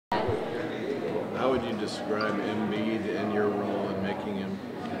you describe Embiid and your role in making him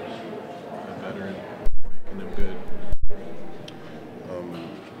a veteran, making him good?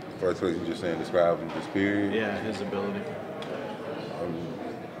 First, what you just saying, describe him, this period. Yeah, his ability.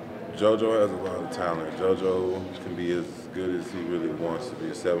 JoJo has a lot of talent. JoJo can be as good as he really wants to be.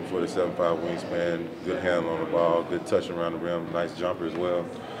 A 7', 7'5" wingspan, good handle on the ball, good touch around the rim, nice jumper as well.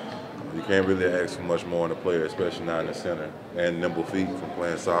 You can't really ask for much more in a player, especially not in the center. And nimble feet from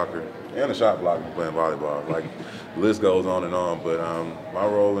playing soccer, and a shot block from playing volleyball. Like, the list goes on and on. But my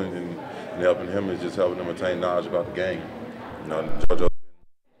role in helping him is just helping him attain knowledge about the game. You know, JoJo's been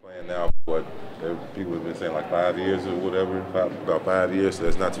playing now for people have been saying like 5 years or whatever, about 5 years, so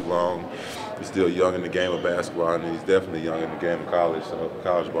that's not too long. He's still young in the game of basketball, and he's definitely young in the game of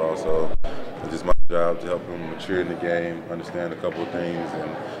college ball. So it's just my job to help him mature in the game, understand a couple of things,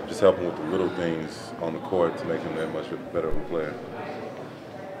 and just help him with the little things on the court to make him that much better of a player.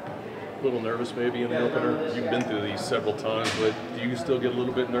 A little nervous maybe in the opener? You've been through these several times, but do you still get a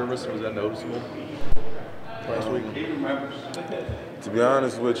little bit nervous, or was that noticeable last week? To be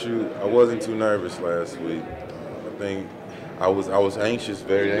honest with you, I wasn't too nervous last week. I think I was anxious,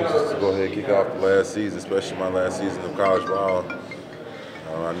 very anxious to go ahead and kick off the last season, especially my last season of college ball.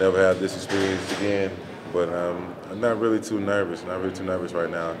 I never had this experience again, but I'm not really too nervous. Not really too nervous right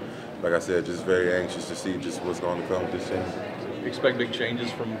now. Like I said, just very anxious to see just what's going to come with this team. You expect big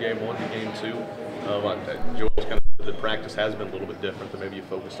changes from game 1 to game 2? Joel's kind of the practice has been a little bit different, that maybe you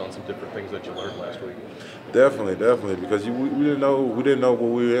focused on some different things that you learned last week. Definitely, because we didn't know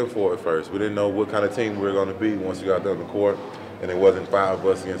what we were in for at first. We didn't know what kind of team we were going to be once we got down the court, and it wasn't 5 of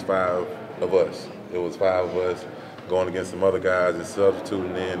us against 5 of us. It was 5 of us going against some other guys and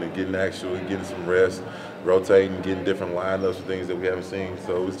substituting in and getting some rest, rotating, getting different lineups and things that we haven't seen.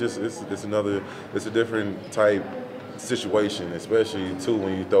 So it's a different type situation, especially too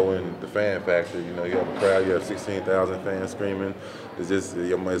when you throw in the fan factor. You know, you have a crowd, you have 16,000 fans screaming.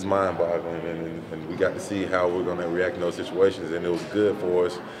 It's mind-boggling, and we got to see how we're going to react in those situations, and it was good for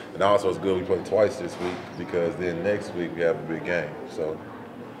us. And also it's good we played twice this week, because then next week we have a big game, so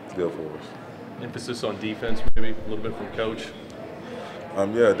it's good for us. Emphasis on defense, maybe a little bit from coach.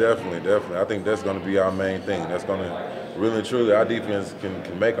 Yeah, definitely. I think that's going to be our main thing. That's going to really and truly, our defense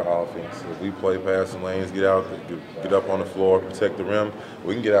can make our offense. If we play past the lanes, get up on the floor, protect the rim,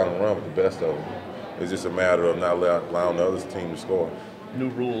 we can get out and run with the best of them. It's just a matter of not allowing the other team to score. New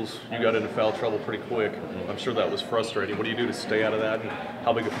rules, you got into foul trouble pretty quick. I'm sure that was frustrating. What do you do to stay out of that, and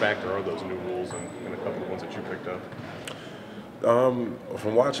how big a factor are those new rules and a couple of ones that you picked up?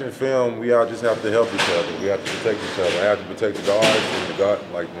 From watching film, we all just have to help each other. We have to protect each other. I have to protect the guards,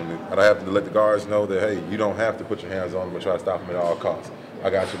 and I have to let the guards know that, hey, you don't have to put your hands on them and try to stop them at all costs. I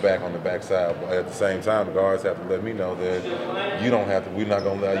got your back on the backside, but at the same time, the guards have to let me know that you don't have to. We're not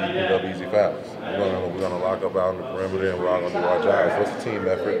going to allow you to pick up easy fouls. We're going to lock up out on the perimeter, and we're all going to do our jobs. So it's a team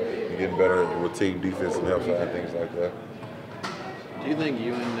effort. You're getting better with team defense and help side and things like that. Do you think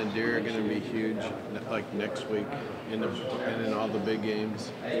you and Nadir are going to be huge, like next week, in all the big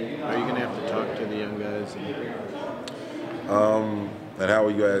games? Are you going to have to talk to the young guys? And how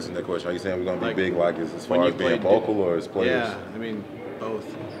are you asking that question? Are you saying we're going to be big, like as far as being vocal or as players? Yeah, I mean both.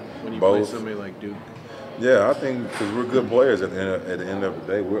 When you Both. play somebody like Duke. Yeah, I think because we're good players at the end of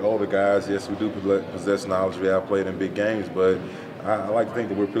the day. We're older guys. Yes, we do possess knowledge. We have played in big games, but I like to think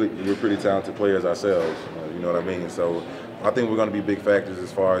that we're pretty talented players ourselves. You know what I mean? So I think we're going to be big factors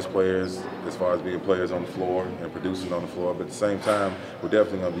as far as being players on the floor and producing on the floor. But at the same time, we're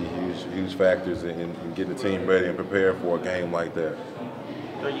definitely going to be huge factors in getting the team ready and prepared for a game like that.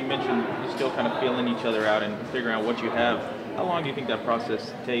 So you mentioned you're still kind of feeling each other out and figuring out what you have. How long do you think that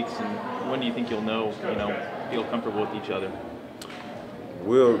process takes, and when do you think you'll feel comfortable with each other?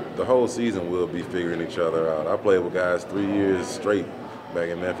 The whole season we'll be figuring each other out. I played with guys 3 years straight back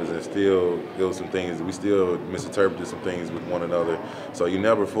in Memphis, and still there was some things, we still misinterpreted some things with one another. So you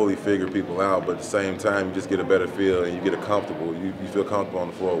never fully figure people out, but at the same time you just get a better feel and you get you feel comfortable on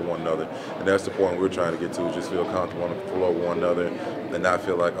the floor with one another. And that's the point we're trying to get to, is just feel comfortable on the floor with one another and not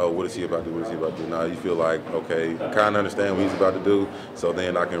feel like, oh, what is he about to do, what is he about to do? Now you feel like, okay, I kind of understand what he's about to do, so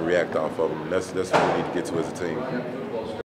then I can react off of him. And that's what we need to get to as a team.